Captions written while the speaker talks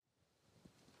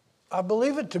I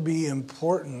believe it to be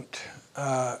important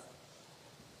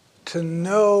to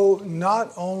know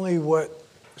not only what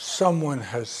someone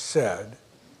has said,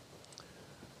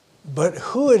 but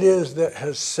who it is that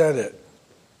has said it.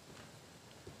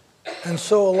 And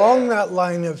so along that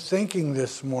line of thinking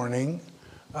this morning,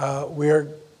 we are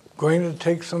going to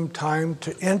take some time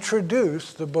to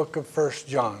introduce the book of 1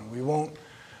 John. We won't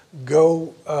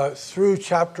go through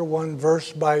chapter 1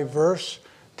 verse by verse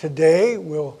today.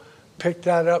 We'll pick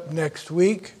that up next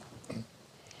week.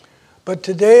 But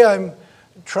today I'm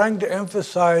trying to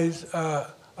emphasize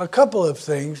a couple of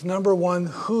things. Number one,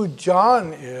 who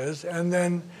John is, and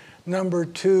then number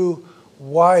two,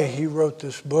 why he wrote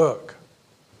this book.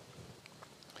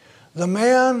 The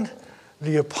man,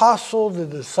 the apostle, the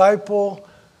disciple,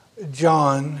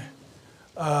 John,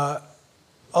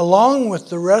 along with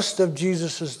the rest of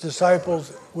Jesus'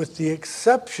 disciples, with the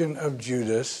exception of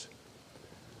Judas,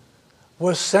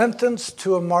 was sentenced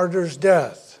to a martyr's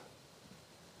death.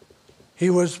 He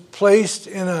was placed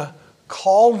in a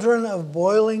cauldron of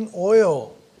boiling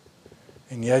oil,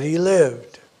 and yet he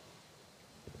lived.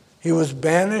 He was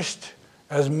banished,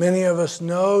 as many of us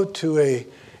know, to a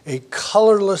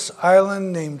colorless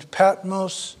island named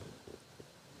Patmos,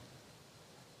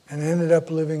 and ended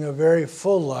up living a very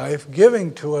full life,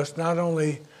 giving to us not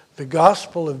only the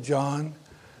Gospel of John,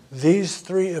 these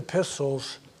three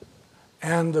epistles,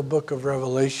 and the book of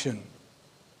Revelation.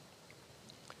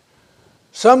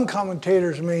 Some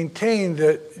commentators maintain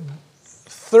that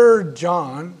 3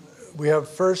 John, we have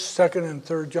 1st, 2nd, and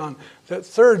 3rd John, that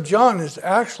 3 John is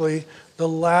actually the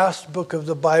last book of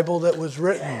the Bible that was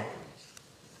written.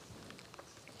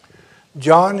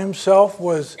 John himself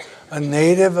was a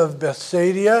native of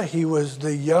Bethsaida. He was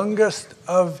the youngest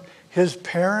of his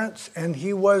parents, and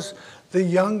he was the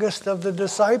youngest of the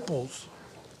disciples.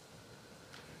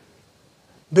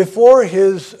 Before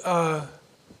his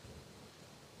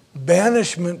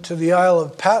banishment to the Isle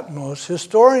of Patmos,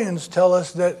 historians tell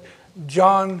us that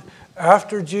John,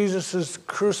 after Jesus'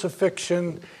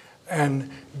 crucifixion and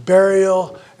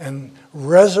burial and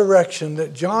resurrection,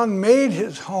 that John made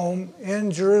his home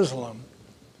in Jerusalem,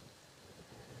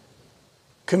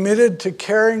 committed to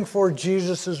caring for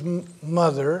Jesus'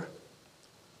 mother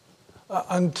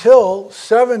until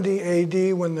 70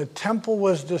 AD, when the temple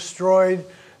was destroyed.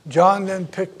 John then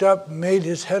picked up, made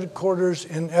his headquarters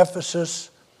in Ephesus.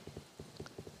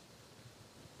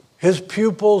 His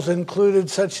pupils included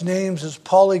such names as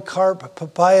Polycarp,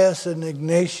 Papias, and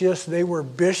Ignatius. They were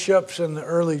bishops in the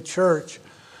early church.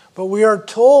 But we are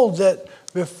told that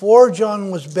before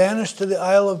John was banished to the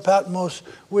Isle of Patmos,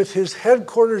 with his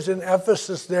headquarters in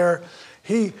Ephesus there,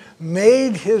 he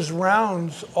made his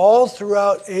rounds all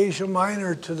throughout Asia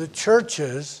Minor to the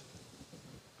churches,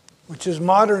 which is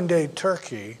modern-day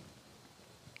Turkey.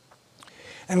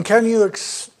 And can you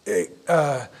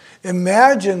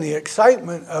imagine the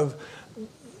excitement of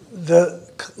the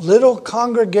little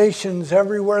congregations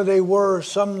everywhere they were,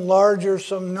 some larger,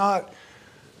 some not,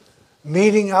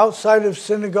 meeting outside of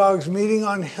synagogues, meeting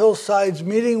on hillsides,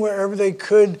 meeting wherever they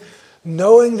could,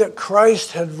 knowing that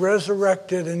Christ had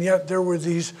resurrected, and yet there were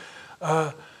these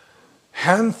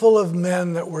handful of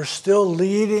men that were still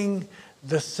leading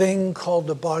the thing called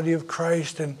the body of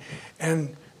Christ,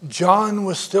 and John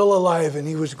was still alive, and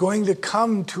he was going to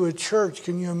come to a church.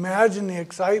 Can you imagine the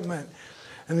excitement?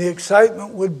 And the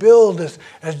excitement would build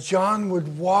as John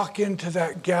would walk into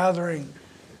that gathering.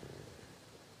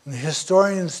 And the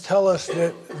historians tell us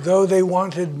that though they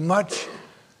wanted much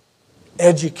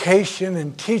education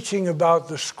and teaching about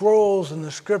the scrolls and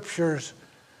the scriptures,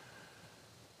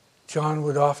 John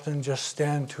would often just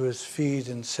stand to his feet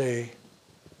and say,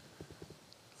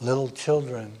 "Little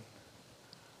children,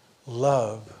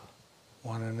 love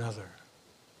one another."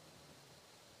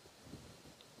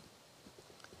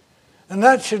 And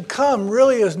that should come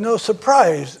really as no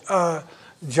surprise.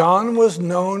 John was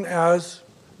known as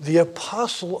the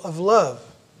apostle of love.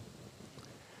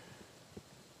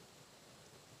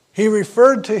 He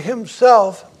referred to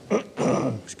himself,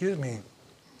 excuse me,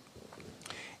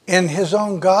 in his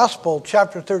own gospel,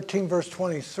 chapter 13, verse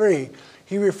 23,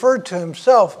 he referred to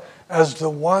himself as the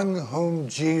one whom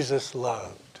Jesus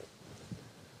loved.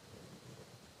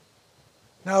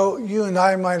 Now, you and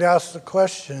I might ask the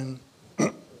question,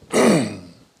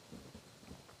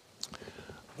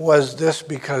 was this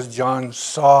because John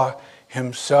saw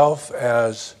himself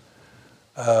as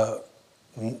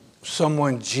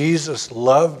someone Jesus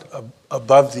loved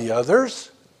above the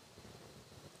others?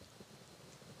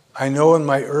 I know in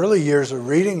my early years of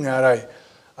reading that,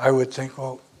 I would think,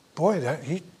 well, boy,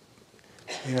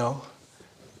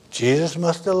 Jesus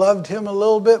must have loved him a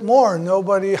little bit more.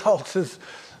 Nobody else is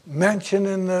mentioned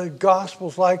in the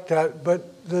Gospels like that.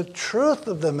 But the truth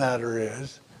of the matter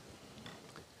is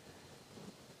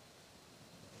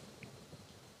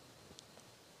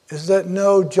that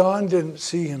no, John didn't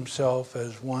see himself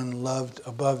as one loved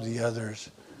above the others,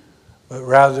 but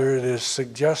rather it is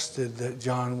suggested that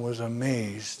John was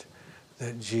amazed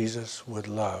that Jesus would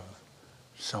love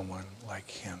someone like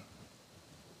him.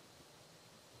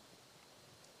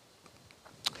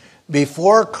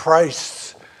 Before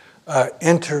Christ's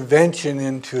intervention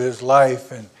into his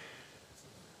life, and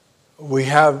we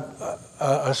have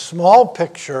a small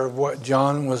picture of what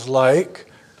John was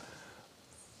like.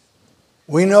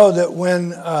 We know that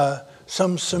when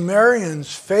some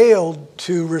Samaritans failed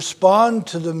to respond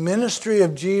to the ministry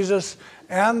of Jesus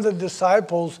and the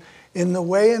disciples in the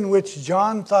way in which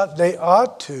John thought they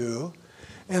ought to,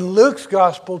 in Luke's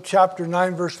Gospel, chapter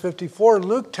 9, verse 54,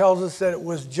 Luke tells us that it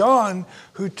was John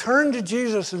who turned to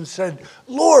Jesus and said,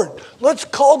 "Lord, let's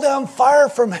call down fire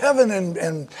from heaven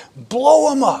and blow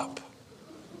them up."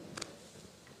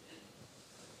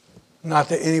 Not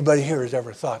that anybody here has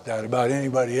ever thought that about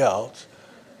anybody else.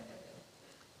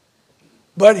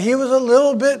 But he was a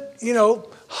little bit,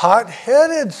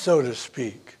 hot-headed, so to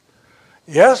speak.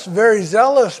 Yes, very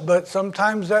zealous, but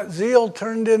sometimes that zeal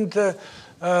turned into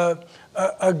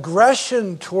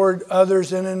aggression toward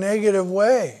others in a negative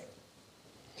way.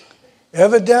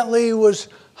 Evidently, he was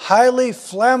highly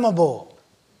flammable.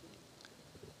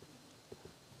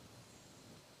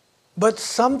 But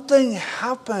something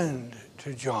happened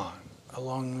to John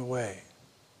along the way.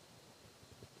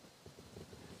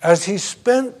 As he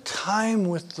spent time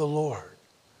with the Lord,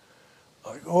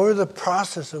 over the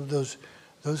process of those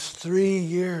 3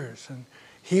 years, and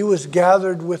he was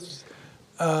gathered with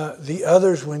the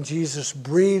others when Jesus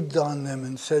breathed on them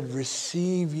and said,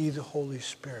 "Receive ye the Holy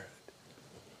Spirit."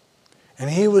 And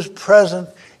he was present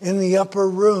in the upper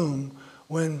room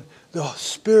when the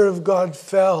Spirit of God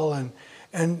fell.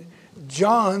 And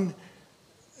John,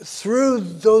 through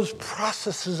those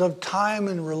processes of time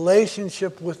and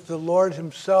relationship with the Lord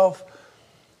himself,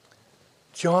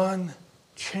 John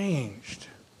changed.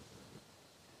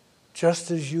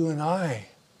 Just as you and I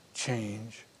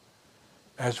change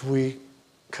as we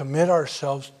commit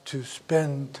ourselves to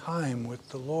spend time with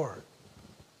the Lord.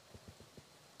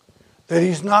 That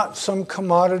he's not some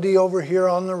commodity over here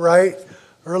on the right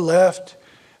or left.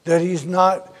 That he's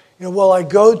not, I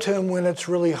go to him when it's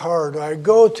really hard. Or I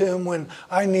go to him when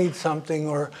I need something.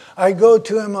 Or I go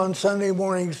to him on Sunday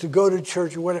mornings to go to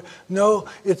church or whatever. No,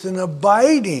 it's an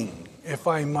abiding, if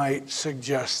I might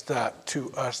suggest that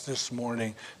to us this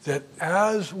morning. That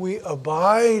as we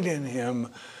abide in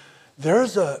him,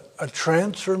 there's a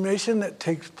transformation that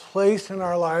takes place in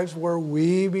our lives where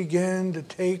we begin to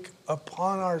take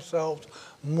upon ourselves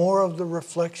more of the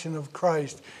reflection of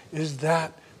Christ. Is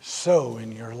that so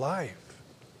in your life?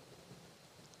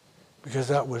 Because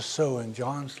that was so in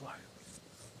John's life.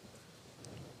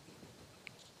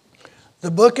 The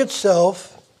book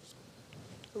itself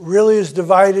really is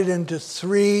divided into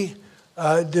 3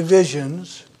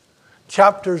 divisions.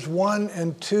 Chapters 1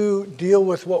 and 2 deal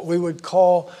with what we would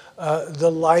call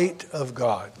the light of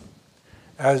God,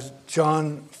 as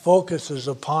John focuses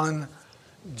upon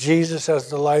Jesus as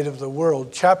the light of the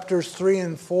world. Chapters 3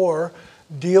 and 4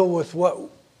 deal with what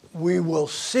we will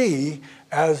see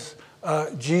as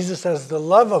Jesus as the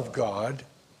love of God.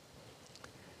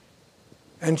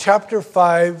 And chapter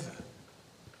 5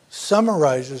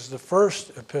 summarizes the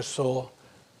first epistle,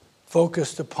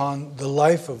 focused upon the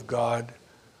life of God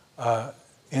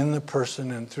in the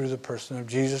person and through the person of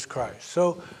Jesus Christ.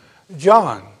 So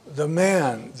John, the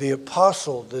man, the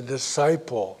apostle, the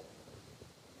disciple,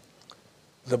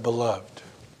 the beloved.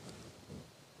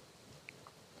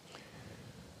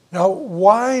 Now,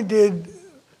 why did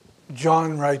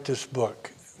John write this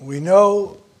book? We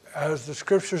know, as the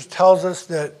scriptures tells us,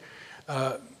 that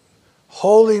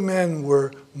holy men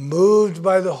were moved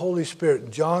by the Holy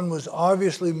Spirit. John was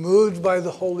obviously moved by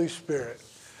the Holy Spirit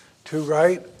to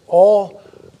write all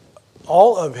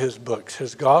of his books,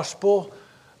 his gospel,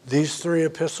 these 3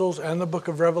 epistles, and the book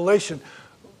of Revelation.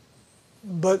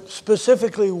 But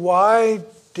specifically, why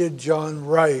did John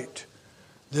write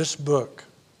this book?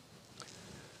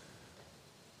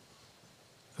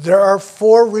 There are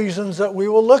 4 reasons that we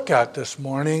will look at this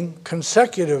morning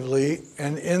consecutively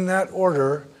and in that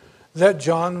order that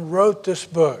John wrote this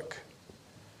book.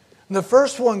 And the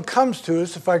first one comes to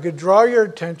us, if I could draw your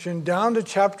attention down to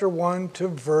chapter 1 to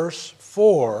verse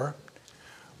 4,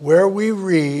 where we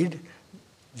read,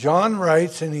 John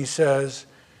writes and he says,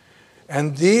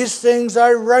 "And these things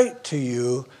I write to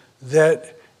you,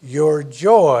 that your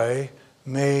joy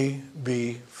may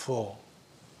be full."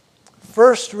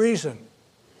 First reason,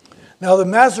 Now the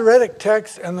Masoretic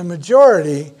text and the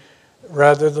majority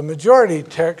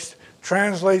text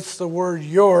translates the word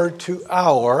your to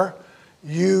our.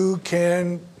 You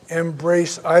can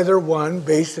embrace either one.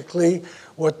 Basically,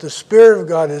 what the Spirit of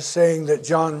God is saying that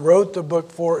John wrote the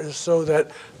book for is so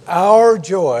that our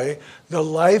joy, the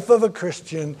life of a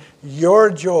Christian,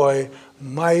 your joy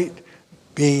might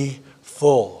be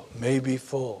full, may be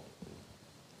full.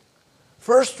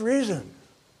 First reason.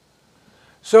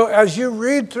 So as you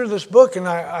read through this book, and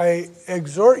I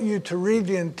exhort you to read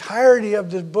the entirety of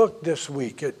this book this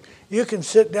week. You can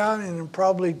sit down and in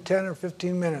probably 10 or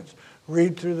 15 minutes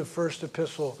read through the first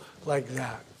epistle like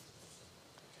that.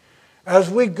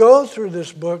 As we go through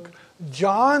this book,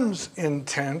 John's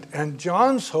intent and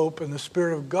John's hope and the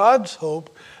Spirit of God's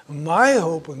hope, my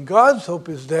hope and God's hope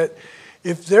is that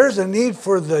if there's a need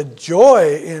for the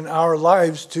joy in our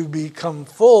lives to become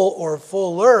full or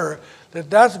fuller,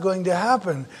 that's going to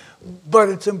happen. But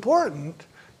it's important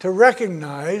to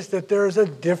recognize that there is a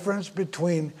difference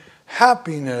between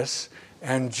happiness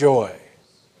and joy.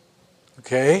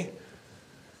 Okay?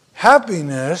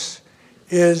 Happiness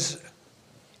it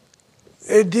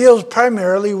deals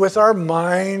primarily with our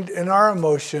mind and our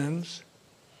emotions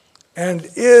and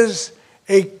is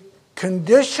a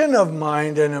condition of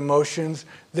mind and emotions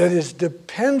that is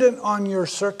dependent on your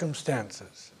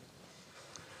circumstances.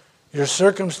 Your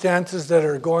circumstances that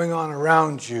are going on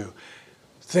around you.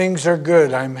 Things are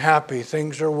good, I'm happy.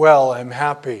 Things are well, I'm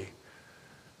happy.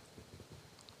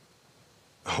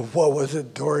 What was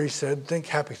it Dory said? Think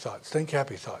happy thoughts, think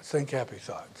happy thoughts, think happy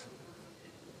thoughts.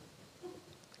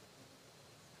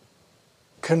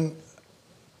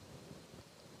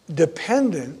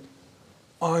 Dependent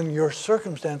on your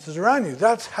circumstances around you.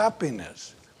 That's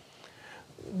happiness.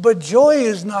 But joy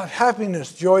is not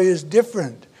happiness. Joy is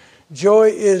different. Joy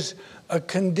is a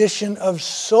condition of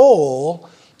soul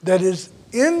that is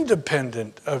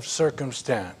independent of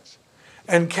circumstance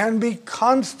and can be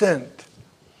constant.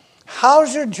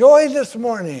 How's your joy this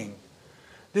morning?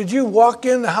 Did you walk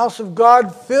in the house of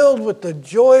God filled with the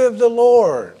joy of the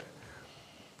Lord?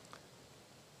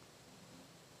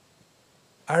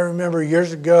 I remember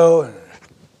years ago, and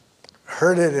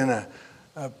heard it in a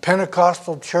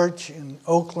Pentecostal church in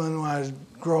Oakland when I was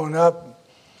growing up.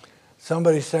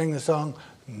 Somebody sang the song,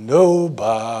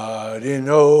 "Nobody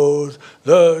knows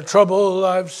the trouble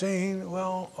I've seen."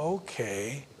 Well,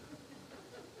 okay.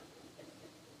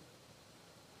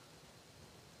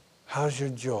 How's your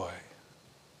joy?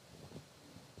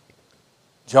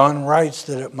 John writes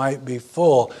that it might be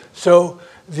full. So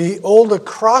the old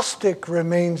acrostic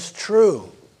remains true.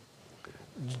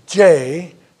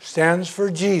 J stands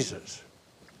for Jesus.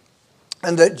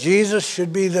 And that Jesus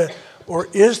should be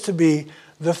is to be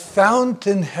the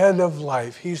fountainhead of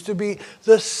life. He's to be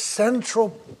the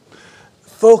central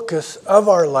focus of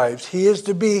our lives. He is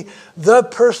to be the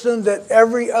person that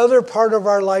every other part of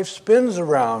our life spins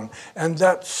around. And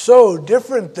that's so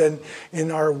different than in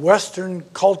our Western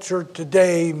culture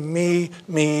today, me,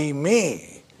 me,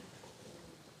 me.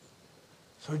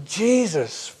 So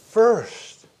Jesus first.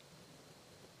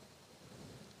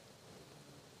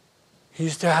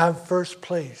 He's to have first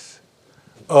place.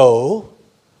 O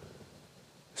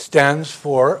stands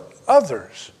for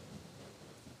others.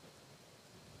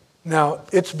 Now,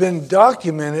 it's been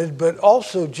documented, but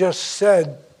also just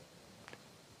said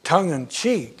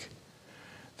tongue-in-cheek,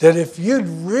 that if you'd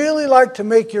really like to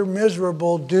make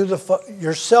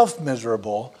yourself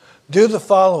miserable, do the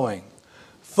following.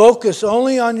 Focus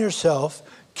only on yourself,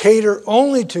 cater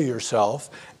only to yourself,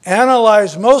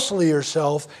 analyze mostly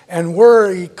yourself, and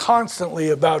worry constantly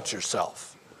about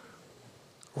yourself.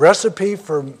 Recipe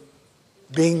for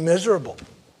being miserable.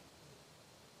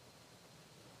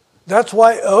 That's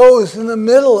why O is in the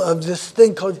middle of this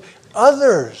thing called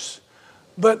others.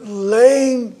 But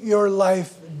laying your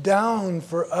life down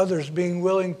for others, being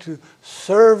willing to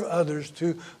serve others,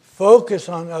 to focus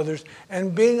on others,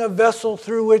 and being a vessel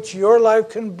through which your life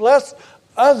can bless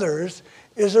others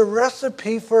is a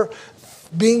recipe for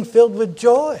being filled with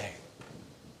joy.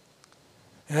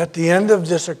 And at the end of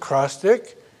this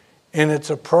acrostic, in its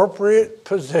appropriate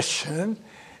position,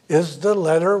 is the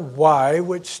letter Y,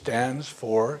 which stands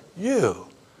for you.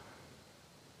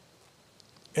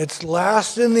 It's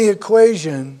last in the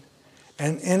equation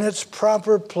and in its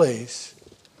proper place.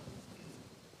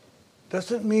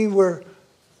 Doesn't mean we're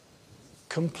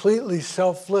completely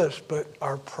selfless, but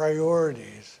our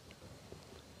priorities.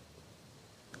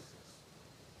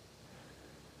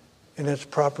 In its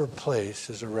proper place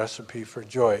is a recipe for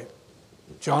joy.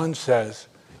 John says,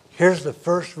 here's the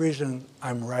first reason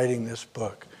I'm writing this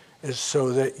book, is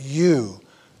so that you,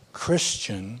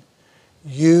 Christian,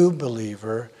 you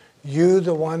believer, You,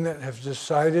 the one that have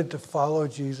decided to follow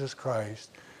Jesus Christ,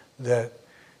 that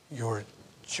your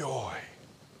joy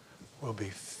will be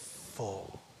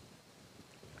full.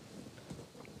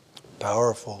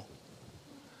 Powerful.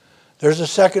 There's a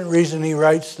second reason he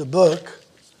writes the book,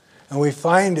 and we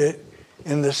find it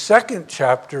in the second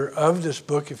chapter of this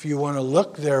book. If you want to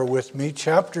look there with me,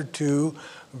 chapter 2,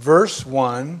 verse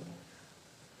 1.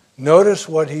 Notice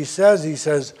what he says. He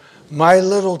says, "My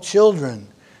little children,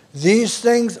 these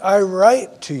things I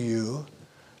write to you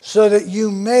so that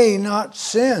you may not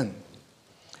sin.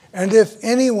 And if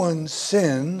anyone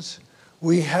sins,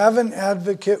 we have an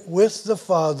advocate with the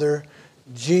Father,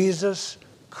 Jesus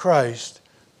Christ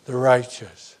the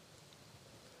righteous."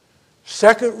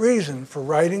 Second reason for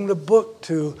writing the book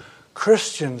to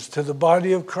Christians, to the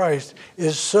body of Christ,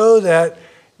 is so that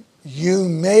you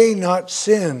may not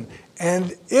sin.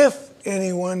 And if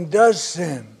anyone does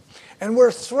sin. And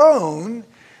we're thrown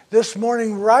this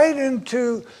morning right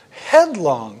into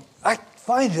headlong, I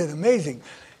find it amazing,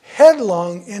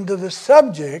 headlong into the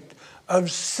subject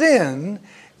of sin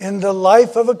in the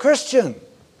life of a Christian.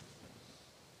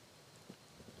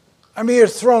 I mean, you're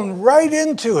thrown right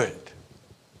into it.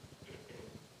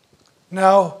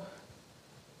 Now,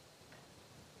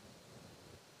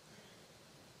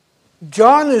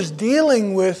 John is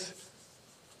dealing with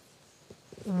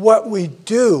what we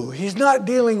do. He's not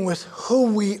dealing with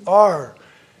who we are.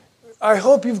 I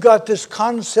hope you've got this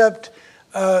concept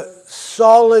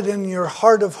solid in your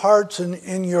heart of hearts and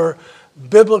in your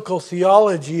biblical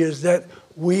theology, is that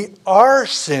we are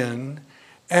sin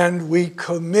and we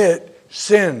commit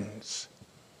sins.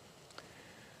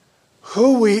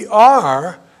 Who we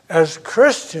are as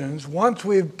Christians, once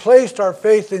we've placed our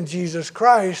faith in Jesus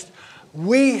Christ,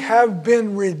 we have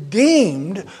been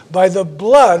redeemed by the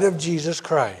blood of Jesus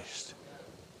Christ.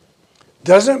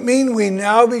 Doesn't mean we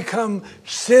now become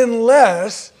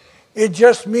sinless. It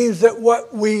just means that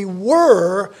what we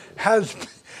were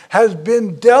has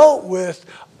been dealt with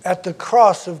at the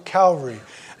cross of Calvary.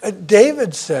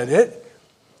 David said it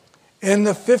in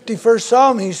the 51st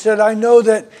Psalm. He said, "I know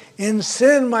that in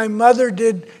sin my mother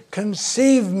did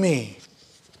conceive me.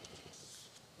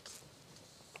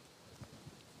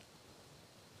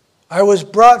 I was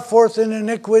brought forth in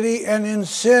iniquity, and in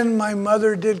sin my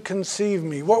mother did conceive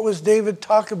me." What was David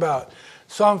talk about?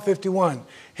 Psalm 51.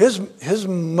 His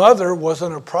mother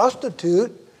wasn't a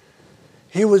prostitute.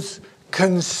 He was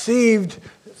conceived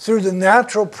through the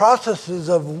natural processes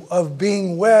of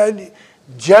being wed.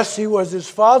 Jesse was his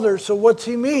father. So what's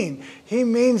he mean? He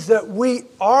means that we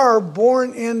are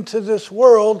born into this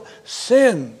world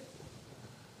sin.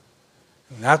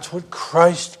 And that's what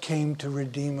Christ came to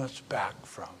redeem us back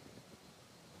from.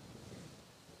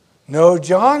 No,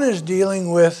 John is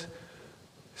dealing with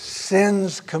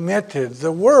sins committed.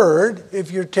 The word,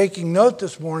 if you're taking note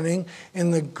this morning,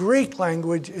 in the Greek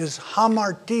language is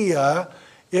hamartia.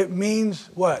 It means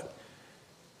what?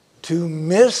 To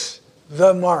miss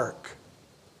the mark.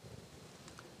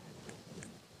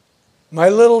 My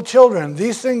little children,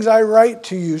 these things I write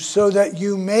to you so that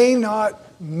you may not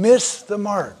miss the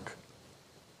mark.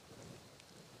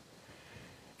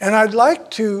 And I'd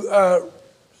like to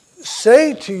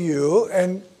say to you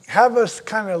and have us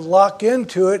kind of lock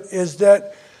into it, is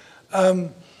that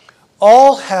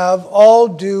all have, all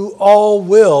do, all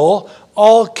will,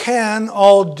 all can,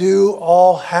 all do,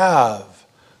 all have.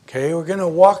 Okay, we're going to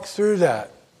walk through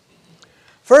that.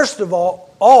 First of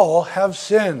all have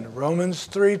sinned. Romans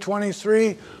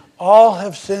 3:23, all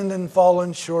have sinned and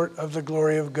fallen short of the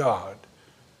glory of God.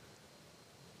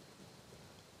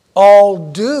 All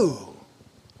do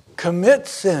commit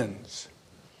sins.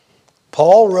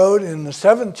 Paul wrote in the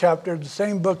 7th chapter of the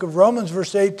same book of Romans,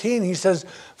 verse 18, he says,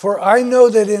 "For I know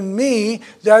that in me,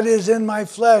 that is in my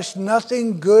flesh,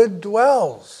 nothing good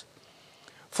dwells.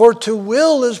 For to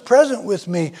will is present with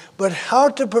me, but how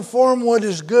to perform what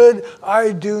is good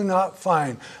I do not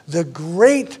find." The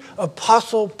great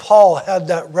apostle Paul had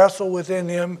that wrestle within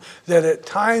him, that at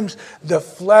times the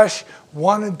flesh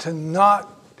wanted to not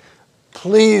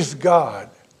please God.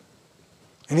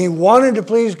 And he wanted to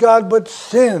please God, but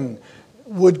sin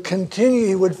would continue.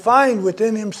 He would find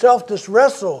within himself this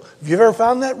wrestle. Have you ever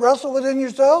found that wrestle within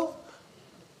yourself?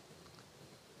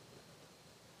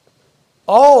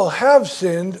 All have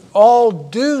sinned, all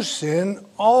do sin,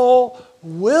 all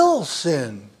will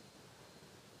sin.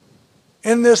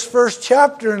 In this first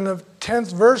chapter, in the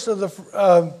 10th verse of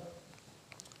the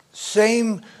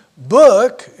same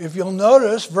book, if you'll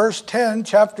notice, verse 10,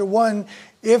 chapter 1,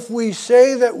 "If we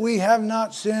say that we have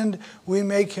not sinned, we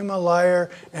make him a liar,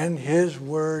 and his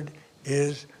word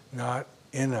is not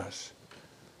in us."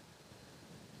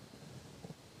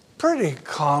 pretty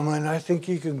common. I think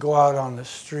you can go out on the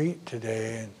street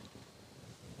today and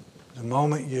the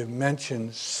moment you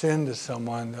mention sin to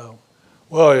someone, they'll,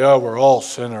 well, yeah, we're all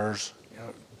sinners.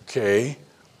 Okay.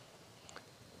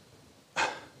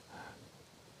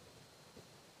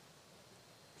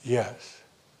 Yes.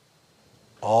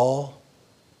 All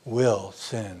will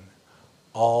sin.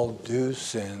 All do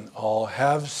sin. All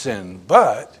have sinned.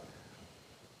 But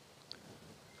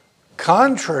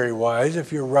contrary-wise,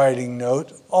 if you're writing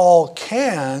notes, all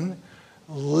can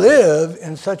live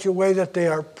in such a way that they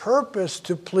are purposed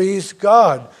to please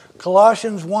God.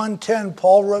 Colossians 1:10,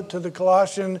 Paul wrote to the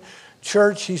Colossian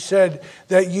church, he said,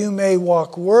 that you may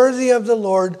walk worthy of the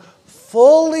Lord,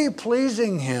 fully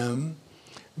pleasing Him,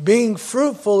 being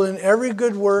fruitful in every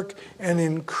good work and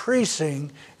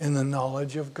increasing in the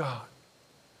knowledge of God.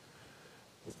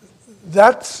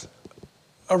 That's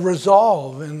a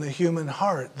resolve in the human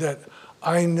heart that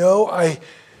I know I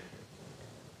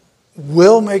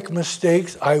will make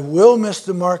mistakes, I will miss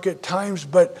the mark at times,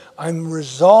 but I'm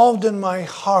resolved in my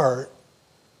heart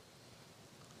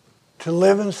to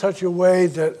live in such a way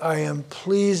that I am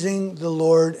pleasing the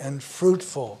Lord and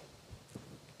fruitful.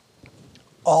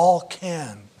 All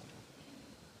can.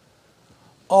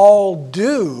 All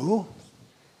do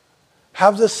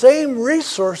have the same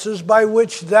resources by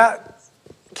which that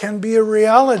can be a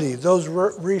reality. Those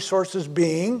resources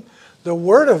being the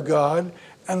Word of God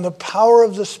and the power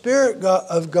of the Spirit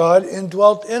of God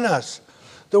indwelt in us.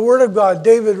 The Word of God,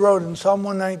 David wrote in Psalm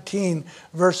 119,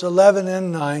 verse 11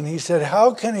 and 9, he said,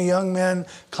 how can a young man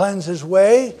cleanse his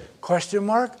way? ?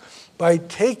 By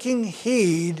taking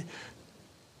heed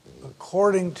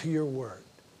according to your word.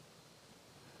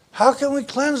 How can we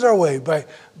cleanse our way?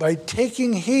 By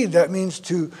taking heed. That means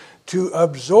to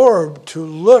absorb, to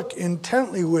look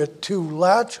intently with, to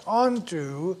latch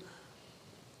onto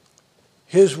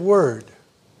His word.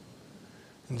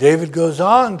 And David goes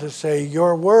on to say,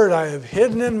 your word I have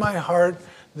hidden in my heart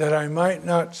that I might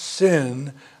not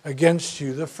sin against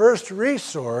you. The first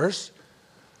resource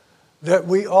that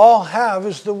we all have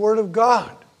is the Word of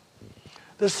God.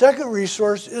 The second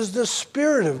resource is the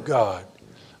Spirit of God.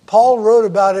 Paul wrote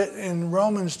about it in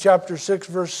Romans chapter 6,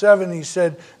 verse 7. He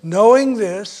said, knowing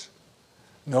this,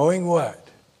 knowing what?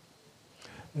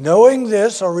 Knowing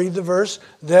this, I'll read the verse,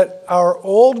 that our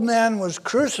old man was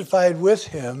crucified with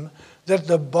Him, that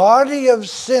the body of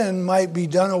sin might be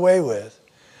done away with,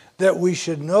 that we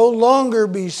should no longer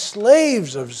be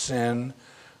slaves of sin,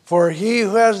 for He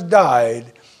who has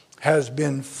died has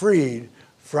been freed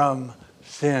from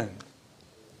sin.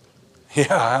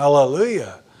 Yeah,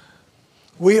 hallelujah.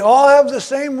 We all have the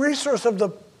same resource of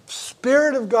the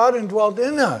Spirit of God indwelt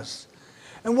in us.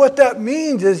 And what that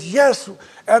means is, yes,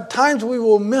 at times we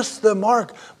will miss the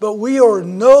mark, but we are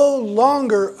no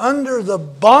longer under the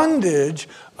bondage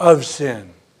of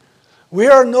sin. We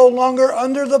are no longer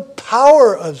under the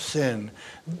power of sin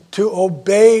to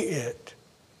obey it.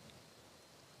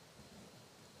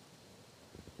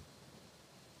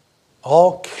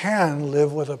 All can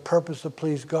live with a purpose to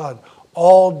please God.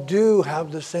 All do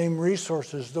have the same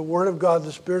resources, the Word of God,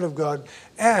 the Spirit of God,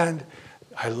 and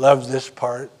I love this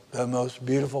part, the most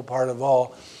beautiful part of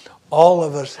all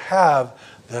of us have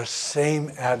the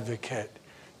same advocate,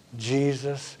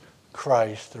 Jesus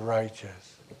Christ the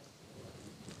righteous.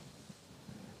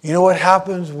 You know what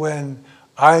happens when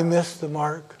I miss the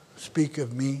mark? Speak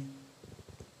of me.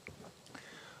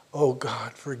 Oh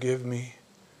God, forgive me.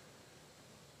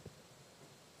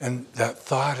 And that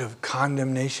thought of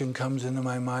condemnation comes into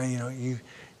my mind.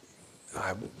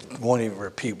 I won't even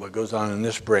repeat what goes on in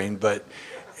this brain, but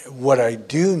what I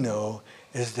do know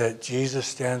is that Jesus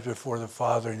stands before the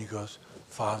Father and He goes,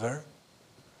 Father,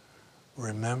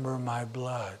 remember my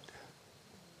blood.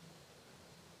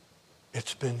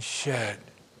 It's been shed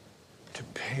to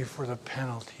pay for the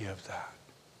penalty of that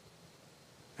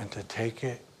and to take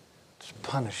its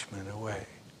punishment away.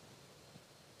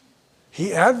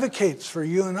 He advocates for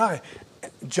you and I.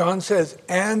 John says,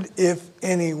 and if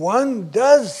anyone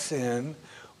does sin,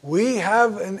 we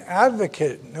have an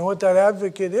advocate. You know what that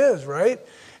advocate is, right?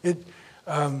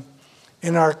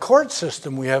 In our court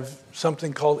system, we have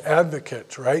something called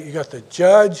advocates, right? You got the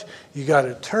judge, you got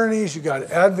attorneys, you got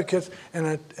advocates,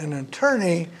 and an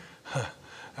attorney,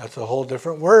 that's a whole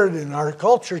different word in our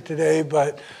culture today,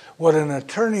 but what an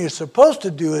attorney is supposed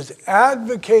to do is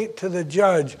advocate to the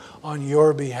judge on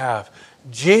your behalf.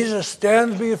 Jesus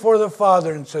stands before the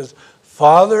Father and says,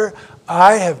 Father,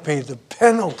 I have paid the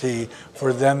penalty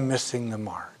for them missing the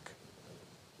mark.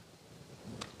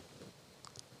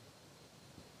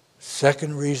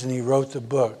 Second reason he wrote the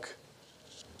book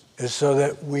is so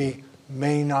that we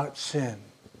may not sin.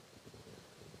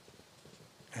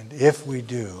 And if we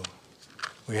do,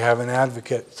 we have an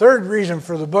advocate. Third reason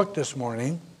for the book this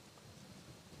morning.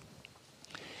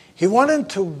 He wanted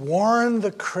to warn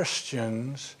the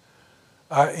Christians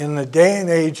in the day and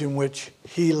age in which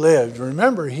he lived.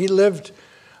 Remember, he lived,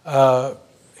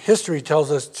 history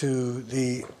tells us, to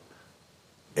the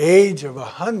age of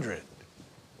 100.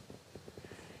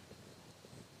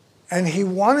 And he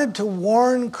wanted to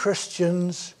warn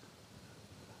Christians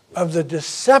of the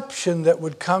deception that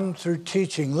would come through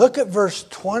teaching. Look at verse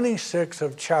 26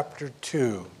 of chapter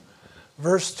 2.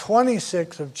 Verse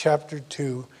 26 of chapter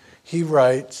 2, he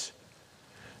writes,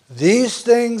 "These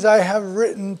things I have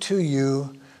written to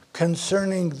you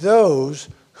concerning those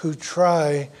who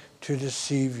try to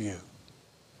deceive you."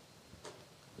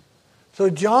 So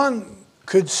John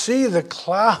could see the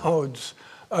clouds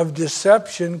of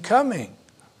deception coming.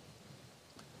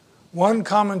 One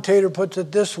commentator puts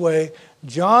it this way: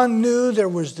 John knew there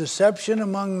was deception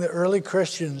among the early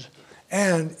Christians,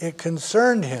 and it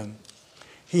concerned him.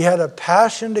 He had a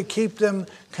passion to keep them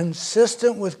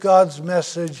consistent with God's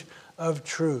message of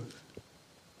truth.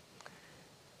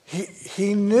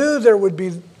 He knew there would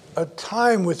be a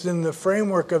time within the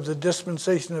framework of the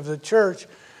dispensation of the church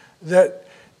that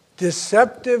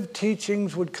deceptive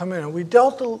teachings would come in. And we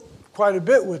dealt quite a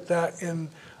bit with that in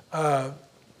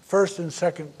 1st and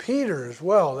 2nd Peter as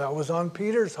well. That was on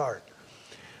Peter's heart.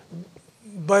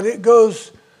 But it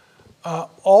goes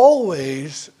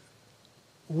always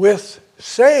with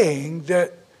saying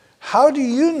that, how do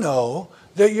you know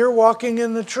that you're walking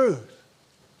in the truth?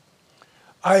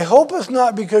 I hope it's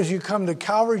not because you come to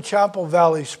Calvary Chapel,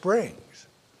 Valley Springs.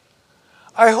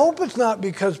 I hope it's not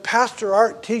because Pastor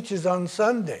Art teaches on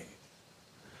Sundays.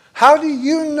 How do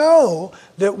you know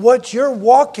that what you're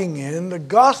walking in, the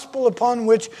gospel upon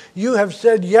which you have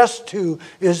said yes to,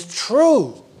 is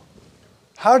true?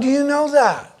 How do you know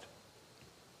that?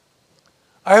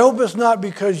 I hope it's not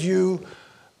because you,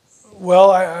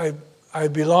 I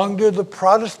belong to the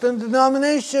Protestant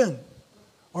denomination.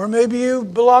 Or maybe you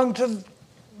belong to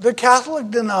the Catholic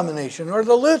denomination, or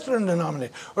the Lutheran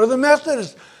denomination, or the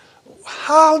Methodist.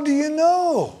 How do you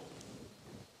know?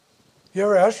 You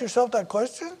ever ask yourself that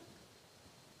question?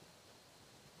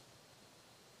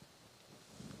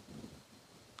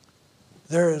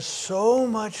 There is so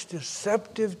much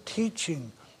deceptive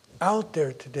teaching out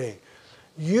there today.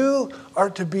 You are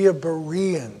to be a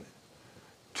Berean,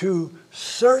 to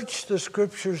search the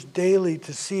Scriptures daily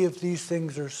to see if these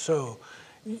things are so.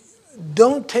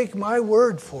 Don't take my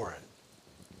word for it.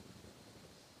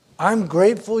 I'm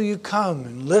grateful you come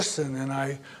and listen, and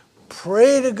I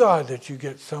pray to God that you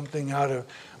get something out of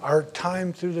our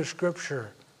time through the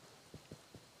Scripture.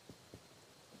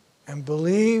 And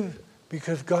believe,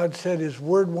 because God said His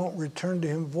word won't return to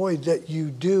Him void, that you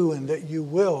do and that you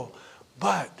will.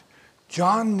 But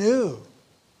John knew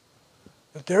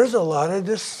that there's a lot of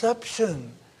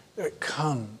deception that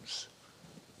comes.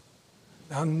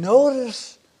 Now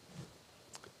notice,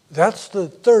 that's the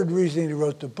third reason he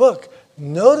wrote the book.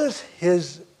 Notice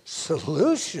his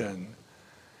solution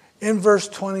in verse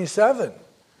 27.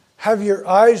 Have your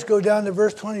eyes go down to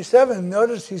verse 27.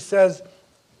 Notice he says,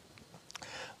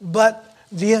 "But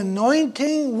the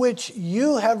anointing which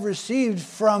you have received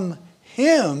from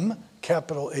Him,"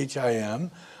 capital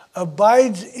H-I-M,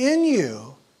 "abides in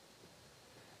you,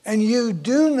 and you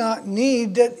do not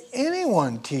need that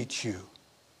anyone teach you.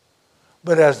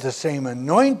 But as the same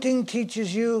anointing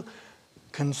teaches you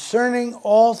concerning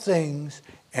all things,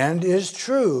 and is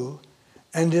true,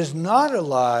 and is not a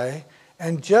lie,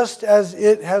 and just as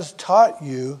it has taught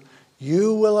you,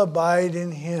 you will abide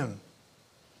in Him."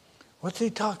 What's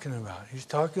he talking about? He's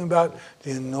talking about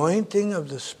the anointing of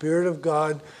the Spirit of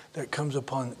God that comes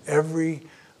upon every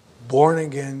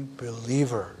born-again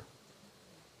believer.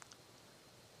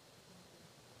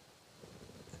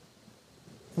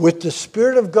 With the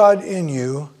Spirit of God in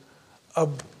you,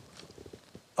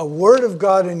 a Word of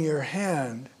God in your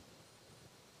hand,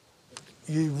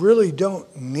 you really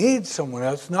don't need someone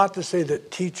else. Not to say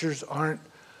that teachers aren't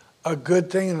a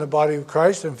good thing in the body of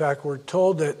Christ. In fact, we're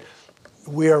told that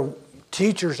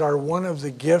teachers are one of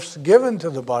the gifts given to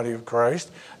the body of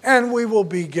Christ, and we will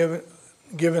be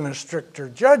given a stricter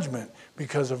judgment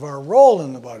because of our role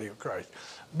in the body of Christ.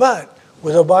 But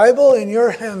with a Bible in your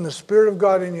hand, the Spirit of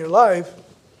God in your life,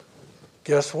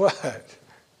 guess what?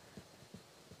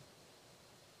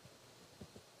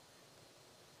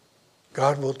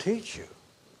 God will teach you.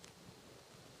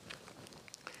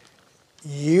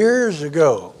 Years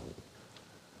ago,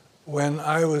 when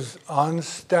I was on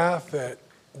staff at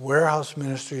Warehouse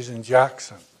Ministries in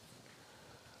Jackson,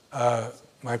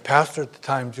 my pastor at the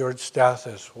time, George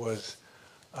Stathis, was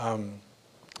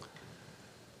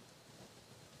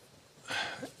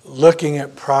looking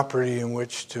at property in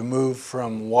which to move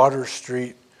from Water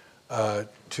Street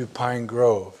to Pine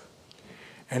Grove.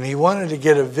 And he wanted to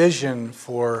get a vision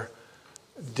for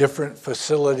different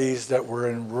facilities that were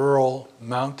in rural,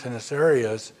 mountainous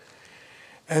areas.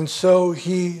 And so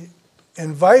he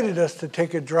invited us to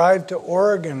take a drive to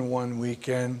Oregon one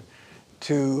weekend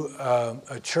to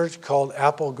a church called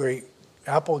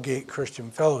Applegate Christian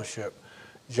Fellowship.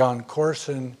 John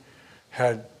Corson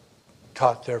had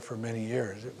taught there for many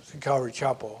years. It was a Calvary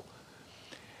Chapel.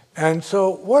 And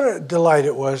so what a delight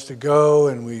it was to go,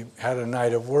 and we had a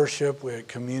night of worship. We had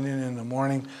communion in the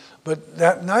morning. But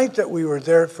that night that we were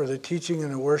there for the teaching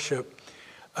and the worship,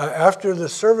 after the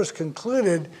service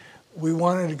concluded, we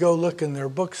wanted to go look in their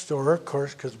bookstore, of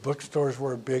course, because bookstores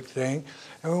were a big thing.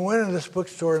 And we went in this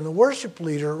bookstore, and the worship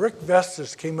leader, Rick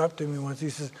Vestas, came up to me once. He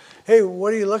says, "Hey,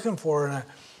 what are you looking for?" And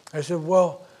I said,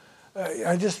 "Well,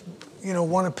 I just,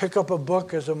 want to pick up a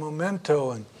book as a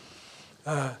memento." And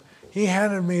he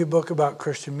handed me a book about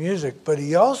Christian music, but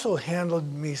he also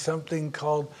handed me something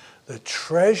called The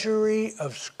Treasury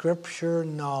of Scripture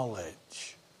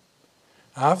Knowledge.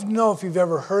 I don't know if you've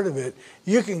ever heard of it.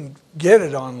 You can get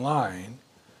it online,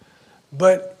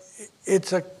 but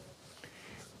it's a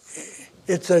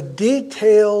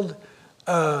detailed,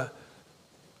 not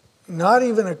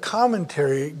even a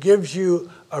commentary. It gives you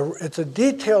it's a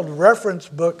detailed reference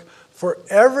book for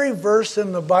every verse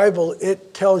in the Bible.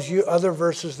 It tells you other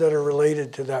verses that are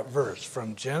related to that verse,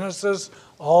 from Genesis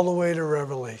all the way to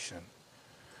Revelation.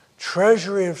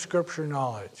 Treasury of Scripture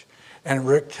Knowledge. And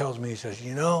Rick tells me, he says,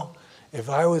 if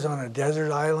I was on a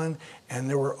desert island and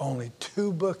there were only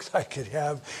 2 books I could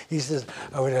have, he says,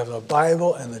 I would have the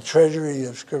Bible and the Treasury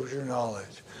of Scripture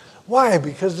Knowledge. Why?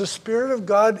 Because the Spirit of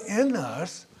God in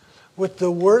us, with the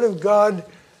Word of God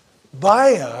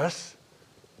by us,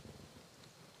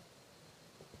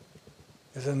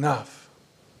 is enough.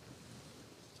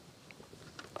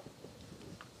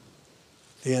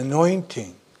 The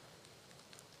anointing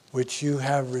which you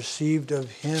have received of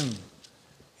Him,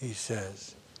 he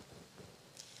says,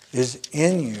 is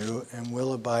in you and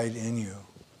will abide in you.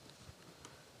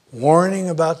 Warning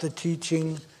about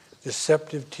the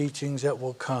deceptive teachings that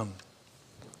will come.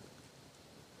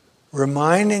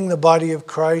 Reminding the body of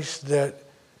Christ that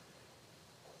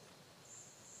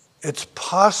it's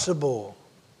possible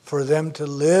for them to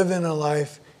live in a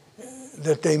life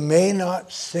that they may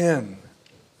not sin.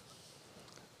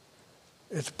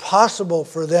 It's possible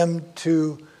for them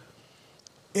to,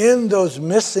 in those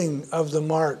missing of the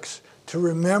marks, to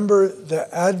remember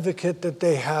the advocate that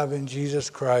they have in Jesus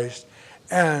Christ,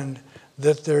 and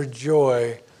that their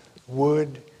joy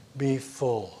would be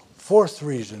full. 4th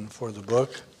reason for the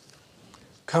book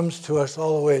comes to us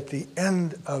all the way at the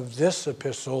end of this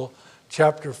epistle,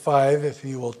 chapter 5, if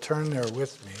you will turn there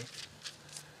with me.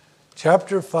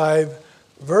 Chapter 5,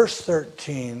 verse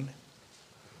 13,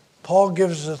 Paul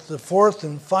gives us the 4th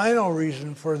and final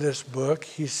reason for this book.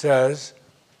 He says,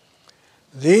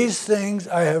 "These things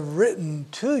I have written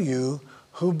to you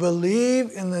who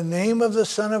believe in the name of the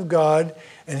Son of God,"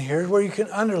 and here's where you can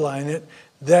underline it,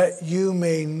 "that you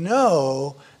may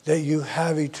know that you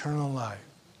have eternal life.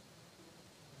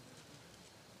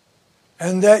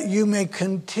 And that you may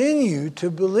continue to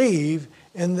believe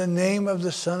in the name of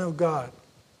the Son of God."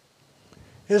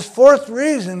 His 4th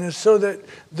reason is so that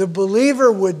the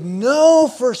believer would know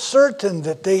for certain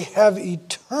that they have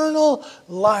eternal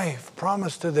life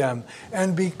promised to them.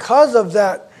 And because of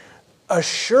that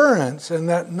assurance and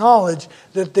that knowledge,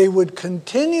 that they would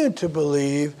continue to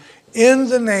believe in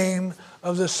the name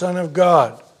of the Son of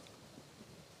God.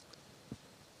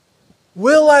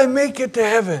 Will I make it to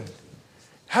heaven?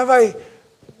 Have I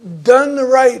done the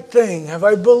right thing? Have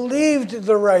I believed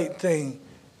the right thing?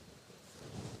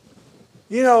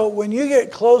 When you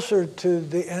get closer to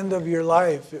the end of your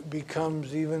life, it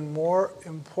becomes even more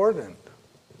important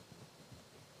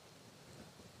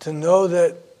to know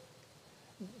that,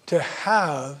 to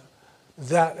have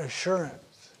that assurance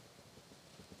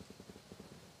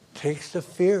takes the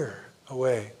fear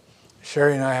away.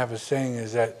 Sherry and I have a saying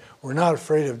is that we're not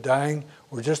afraid of dying,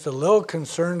 we're just a little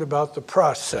concerned about the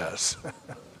process.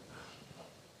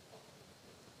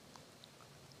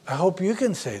 I hope you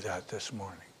can say that this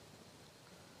morning.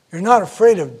 You're not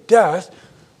afraid of death.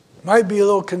 Might be a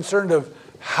little concerned of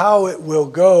how it will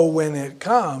go when it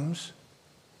comes.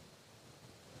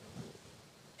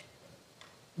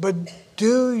 But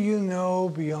do you know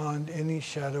beyond any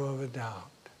shadow of a doubt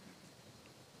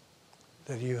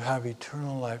that you have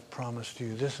eternal life promised to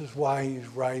you? This is why he's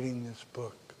writing this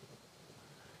book.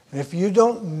 And if you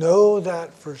don't know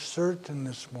that for certain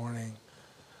this morning,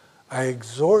 I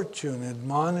exhort you and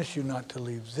admonish you not to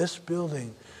leave this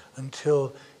building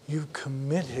until you've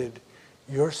committed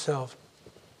yourself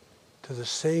to the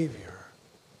Savior.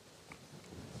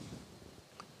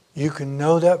 You can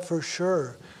know that for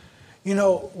sure. You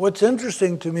know, what's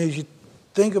interesting to me is you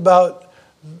think about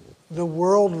the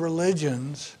world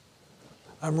religions.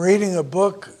 I'm reading a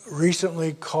book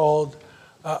recently called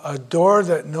A Door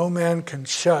That No Man Can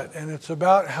Shut, and it's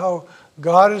about how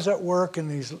God is at work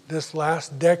in this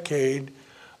last decade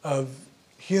of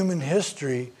human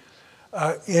history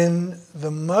in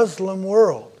the Muslim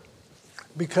world,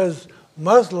 because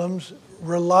Muslims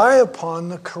rely upon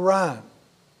the Quran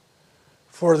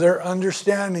for their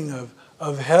understanding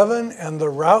of heaven and the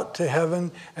route to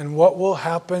heaven and what will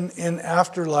happen in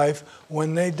afterlife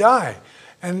when they die.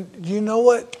 And you know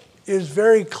what is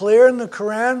very clear in the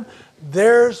Quran?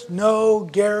 There's no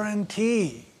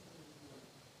guarantee.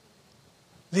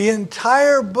 The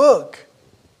entire book,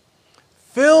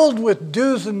 filled with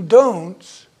do's and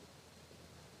don'ts,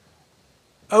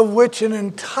 of which an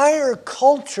entire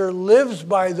culture lives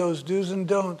by those do's and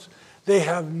don'ts, they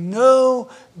have no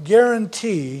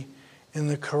guarantee in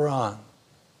the Quran.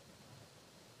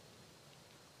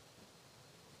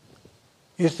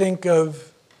 You think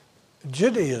of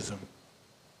Judaism.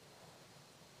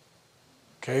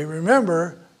 Okay,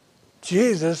 remember,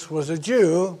 Jesus was a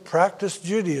Jew, practiced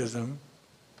Judaism.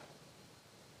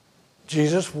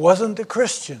 Jesus wasn't a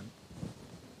Christian.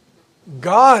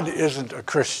 God isn't a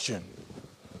Christian.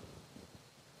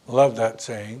 Love that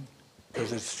saying,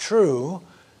 because it's true.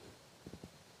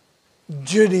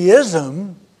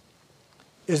 Judaism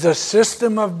is a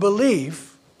system of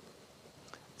belief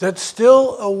that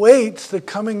still awaits the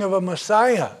coming of a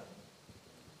Messiah.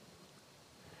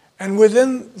 And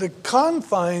within the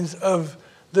confines of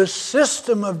the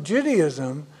system of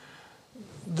Judaism,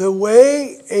 the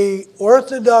way an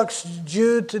Orthodox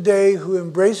Jew today who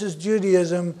embraces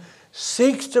Judaism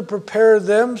seeks to prepare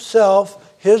themselves,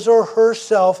 his or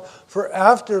herself, for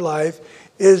afterlife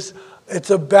it's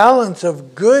a balance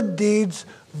of good deeds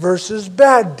versus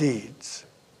bad deeds.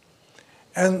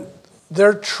 And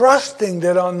they're trusting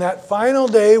that on that final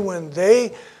day when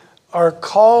they are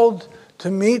called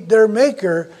to meet their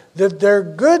Maker, that their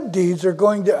good deeds are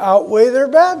going to outweigh their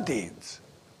bad deeds.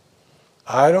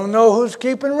 I don't know who's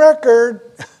keeping record.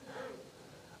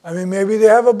 I mean, maybe they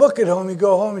have a book at home. You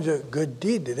go home and say, good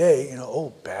deed today. You know,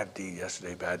 oh, bad deed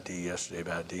yesterday, bad deed yesterday,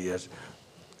 bad deed yesterday.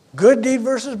 Good deed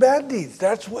versus bad deeds.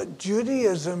 That's what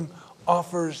Judaism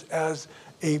offers as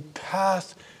a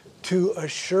path to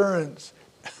assurance.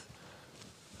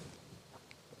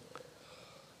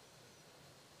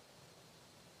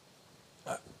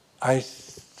 I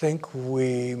think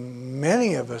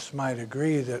many of us might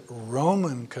agree that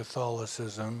Roman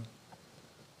Catholicism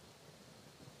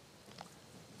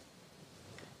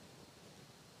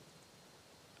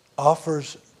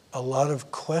offers a lot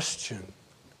of question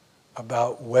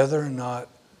about whether or not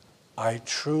I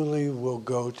truly will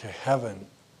go to heaven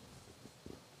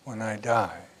when I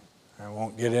die. I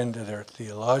won't get into their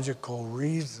theological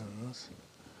reasons,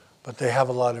 but they have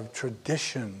a lot of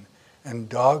tradition and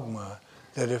dogma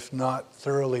that, if not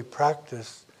thoroughly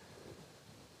practiced,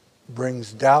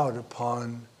 brings doubt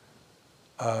upon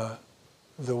the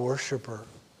worshiper.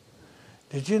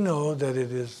 Did you know that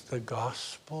it is the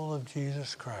gospel of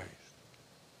Jesus Christ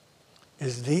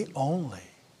is the only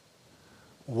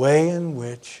way in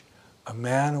which a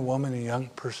man, a woman, a young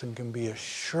person can be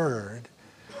assured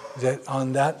that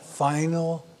on that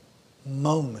final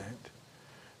moment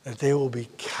that they will be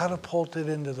catapulted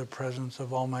into the presence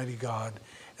of Almighty God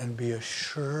and be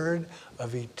assured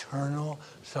of eternal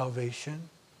salvation?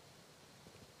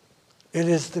 It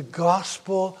is the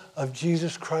gospel of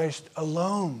Jesus Christ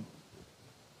alone.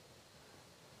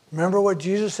 Remember what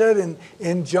Jesus said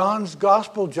in John's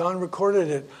gospel? John recorded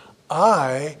it.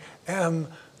 I am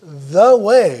the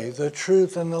way, the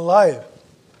truth, and the life.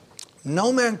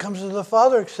 No man comes to the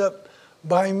Father except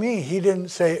by me. He didn't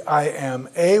say, I am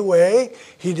a way.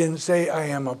 He didn't say, I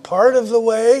am a part of the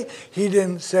way. He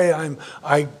didn't say,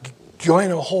 I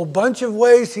join a whole bunch of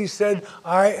ways. He said,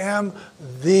 I am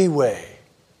the way.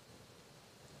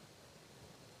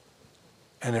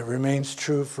 And it remains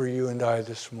true for you and I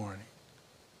this morning.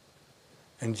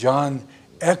 And John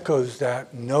echoes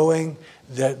that, knowing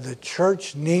that the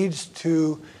church needs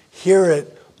to hear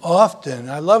it often.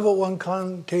 I love what one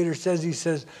commentator says. He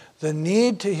says, the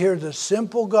need to hear the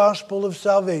simple gospel of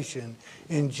salvation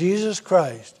in Jesus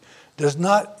Christ does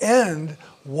not end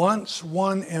once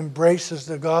one embraces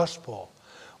the gospel.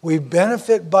 We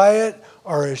benefit by it,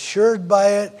 are assured by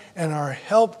it, and are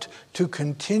helped to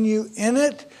continue in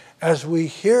it as we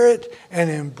hear it and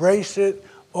embrace it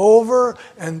over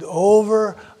and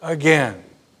over again.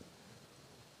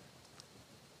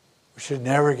 We should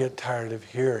never get tired of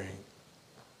hearing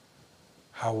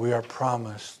how we are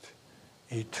promised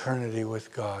eternity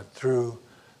with God through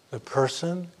the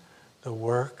person, the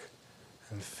work,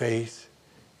 and faith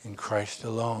in Christ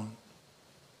alone.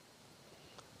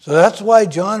 So that's why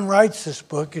John writes this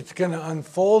book. It's going to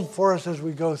unfold for us as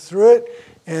we go through it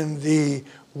in the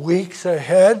weeks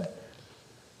ahead.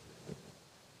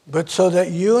 But so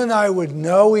that you and I would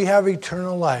know we have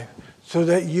eternal life, so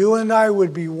that you and I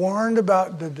would be warned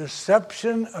about the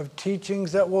deception of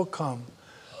teachings that will come,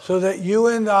 so that you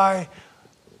and I,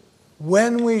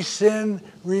 when we sin,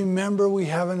 remember we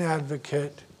have an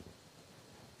advocate,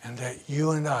 and that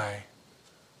you and I,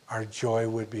 our joy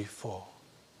would be full.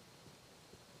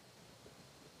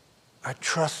 I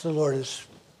trust the Lord has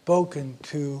spoken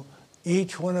to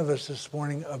each one of us this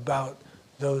morning about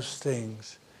those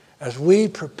things. As we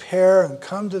prepare and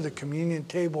come to the communion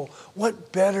table,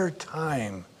 what better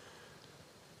time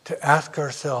to ask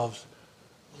ourselves,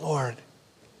 Lord,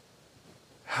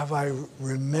 have I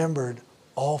remembered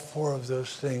all four of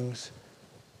those things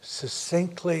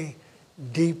succinctly,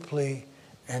 deeply,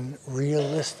 and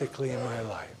realistically in my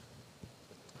life?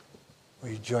 Will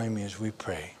you join me as we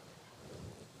pray?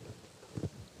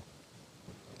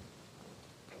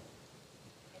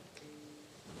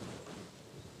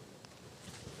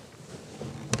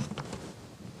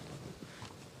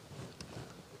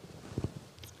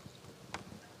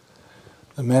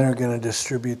 The men are going to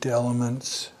distribute the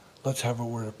elements. Let's have a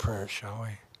word of prayer, shall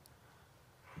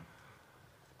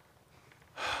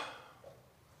we?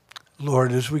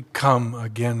 Lord, as we come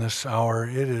again this hour,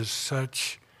 it is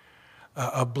such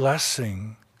a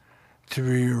blessing to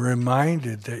be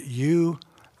reminded that you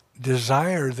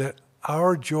desire that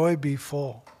our joy be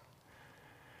full.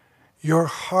 Your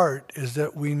heart is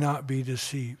that we not be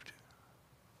deceived.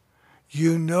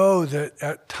 You know that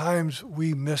at times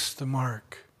we miss the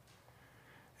mark.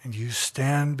 And you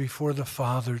stand before the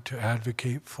Father to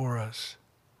advocate for us.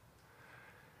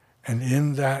 And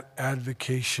in that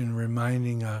advocation,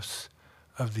 reminding us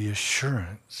of the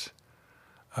assurance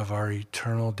of our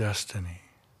eternal destiny.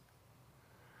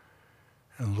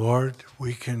 And Lord,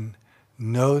 we can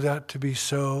know that to be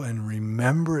so and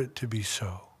remember it to be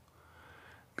so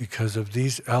because of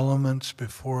these elements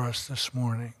before us this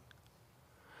morning.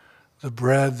 The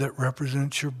bread that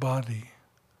represents your body,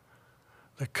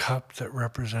 the cup that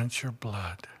represents your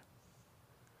blood,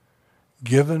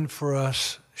 given for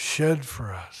us, shed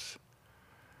for us,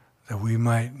 that we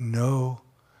might know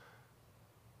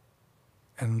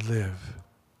and live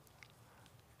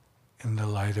in the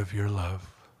light of your love.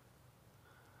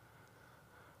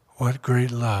 What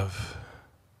great love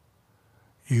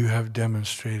you have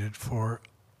demonstrated for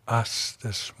us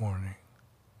this morning.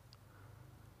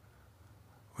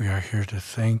 We are here to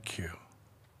thank you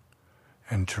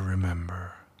and to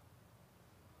remember.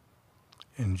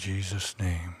 In Jesus'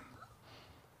 name,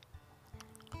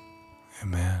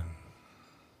 amen.